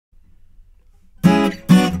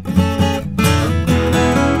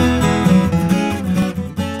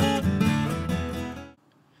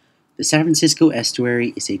The San Francisco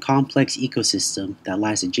Estuary is a complex ecosystem that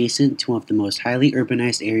lies adjacent to one of the most highly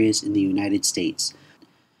urbanized areas in the United States.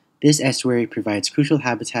 This estuary provides crucial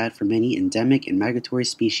habitat for many endemic and migratory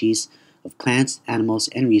species of plants, animals,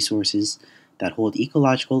 and resources that hold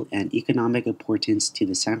ecological and economic importance to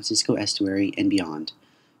the San Francisco Estuary and beyond.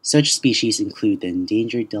 Such species include the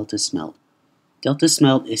endangered Delta smelt. Delta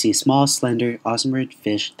smelt is a small, slender, osmorid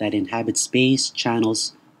fish that inhabits bays,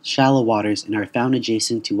 channels, shallow waters, and are found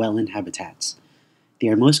adjacent to wetland habitats. They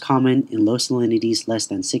are most common in low salinities less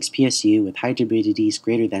than 6 psu with high turbidities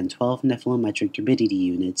greater than 12 nephelometric turbidity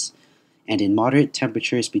units, and in moderate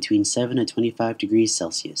temperatures between 7 to 25 degrees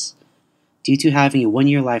Celsius. Due to having a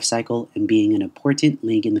 1-year life cycle and being an important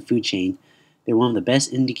link in the food chain, they're one of the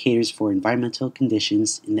best indicators for environmental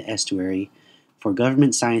conditions in the estuary for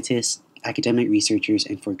government scientists, academic researchers,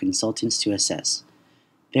 and for consultants to assess.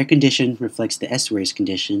 Their condition reflects the estuary's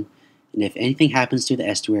condition, and if anything happens to the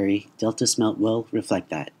estuary, Delta smelt will reflect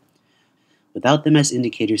that. Without them as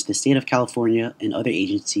indicators, the state of California and other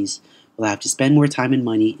agencies will have to spend more time and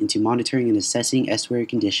money into monitoring and assessing estuary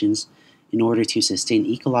conditions in order to sustain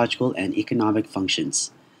ecological and economic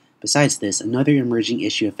functions. Besides this, another emerging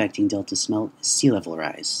issue affecting Delta smelt is sea level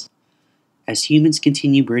rise. As humans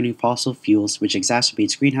continue burning fossil fuels, which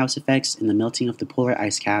exacerbates greenhouse effects and the melting of the polar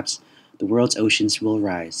ice caps, the world's oceans will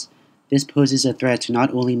rise. This poses a threat to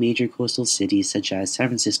not only major coastal cities such as San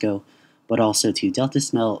Francisco, but also to Delta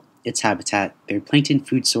smelt, its habitat, their plankton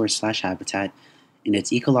food source/habitat, and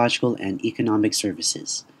its ecological and economic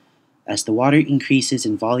services. As the water increases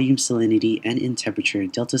in volume, salinity, and in temperature,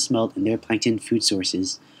 Delta smelt and their plankton food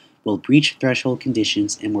sources will breach threshold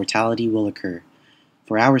conditions and mortality will occur.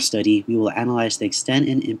 For our study, we will analyze the extent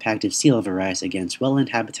and impact of sea level rise against wetland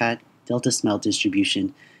habitat, Delta smelt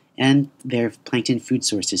distribution, and their plankton food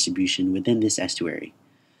source distribution within this estuary.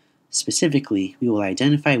 Specifically, we will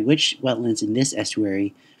identify which wetlands in this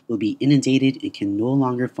estuary will be inundated and can no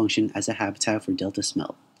longer function as a habitat for Delta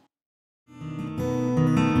smelt.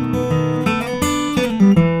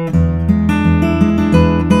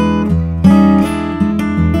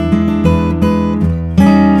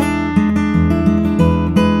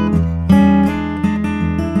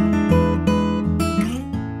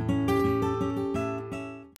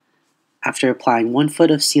 After applying 1 foot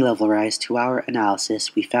of sea level rise to our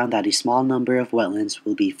analysis, we found that a small number of wetlands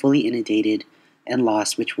will be fully inundated and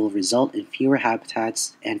lost, which will result in fewer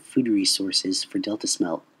habitats and food resources for Delta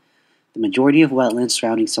smelt. The majority of wetlands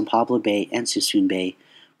surrounding San Pablo Bay and Suisun Bay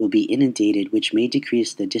will be inundated, which may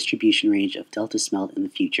decrease the distribution range of Delta smelt in the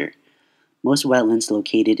future. Most wetlands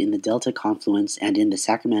located in the Delta confluence and in the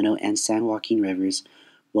Sacramento and San Joaquin rivers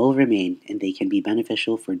will remain, and they can be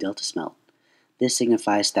beneficial for Delta smelt. This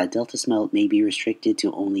signifies that Delta smelt may be restricted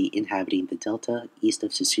to only inhabiting the delta east of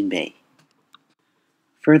Suisun Bay.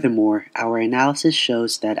 Furthermore, our analysis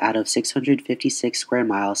shows that out of 656 square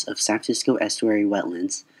miles of San Francisco Estuary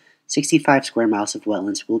wetlands, 65 square miles of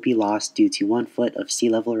wetlands will be lost due to 1 foot of sea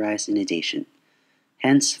level rise inundation.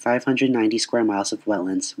 Hence, 590 square miles of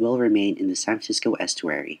wetlands will remain in the San Francisco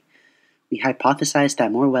Estuary. We hypothesized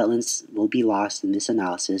that more wetlands will be lost in this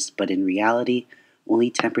analysis, but in reality,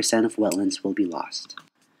 only 10% of wetlands will be lost.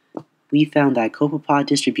 We found that copepod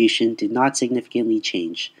distribution did not significantly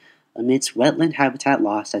change. Amidst wetland habitat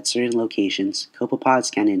loss at certain locations,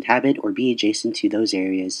 copepods can inhabit or be adjacent to those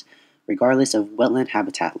areas, regardless of wetland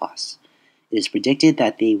habitat loss. It is predicted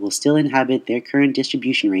that they will still inhabit their current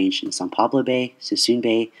distribution range in San Pablo Bay, Suisun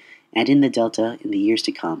Bay, and in the Delta in the years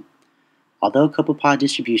to come. Although copepod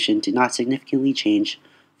distribution did not significantly change,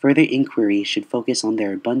 further inquiry should focus on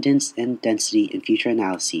their abundance and density in future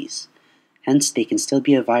analyses. Hence, they can still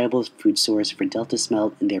be a viable food source for Delta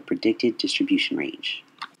smelt in their predicted distribution range.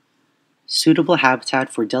 Suitable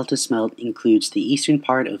habitat for Delta smelt includes the eastern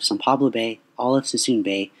part of San Pablo Bay, all of Suisun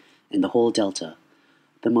Bay, and the whole Delta.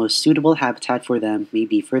 The most suitable habitat for them may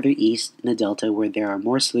be further east in the Delta where there are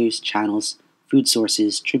more sloughs, channels, food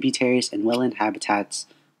sources, tributaries, and wetland habitats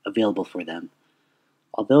available for them.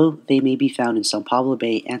 Although they may be found in San Pablo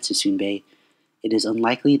Bay and Suisun Bay, it is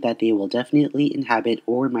unlikely that they will definitely inhabit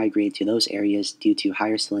or migrate to those areas due to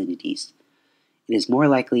higher salinities. It is more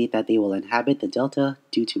likely that they will inhabit the Delta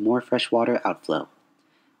due to more freshwater outflow.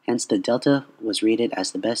 Hence, the Delta was rated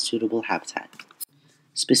as the best suitable habitat.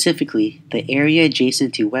 Specifically, the area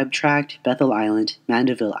adjacent to Webb Tract, Bethel Island,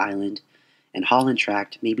 Mandeville Island, and Holland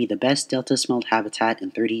Tract may be the best Delta smelt habitat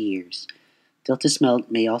in 30 years. Delta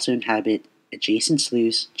smelt may also inhabit adjacent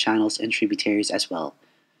sloughs, channels, and tributaries as well.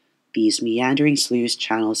 These meandering sloughs,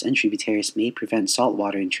 channels, and tributaries may prevent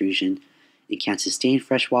saltwater intrusion and can sustain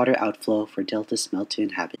freshwater outflow for Delta smelt to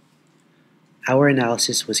inhabit. Our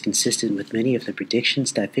analysis was consistent with many of the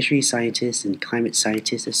predictions that fisheries scientists and climate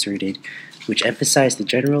scientists asserted, which emphasized the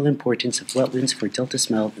general importance of wetlands for delta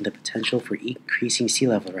smelt and the potential for increasing sea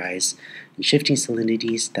level rise and shifting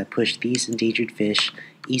salinities that push these endangered fish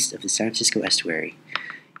east of the San Francisco Estuary.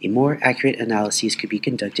 A more accurate analysis could be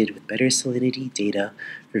conducted with better salinity data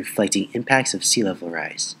reflecting impacts of sea level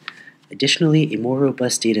rise. Additionally, a more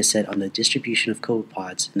robust data set on the distribution of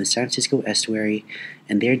copepods in the San Francisco Estuary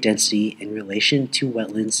and their density in relation to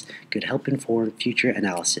wetlands could help inform future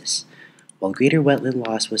analysis. While greater wetland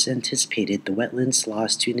loss was anticipated, the wetlands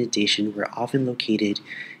lost to inundation were often located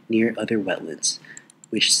near other wetlands,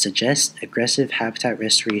 which suggests aggressive habitat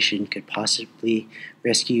restoration could possibly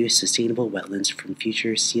rescue sustainable wetlands from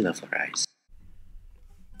future sea level rise.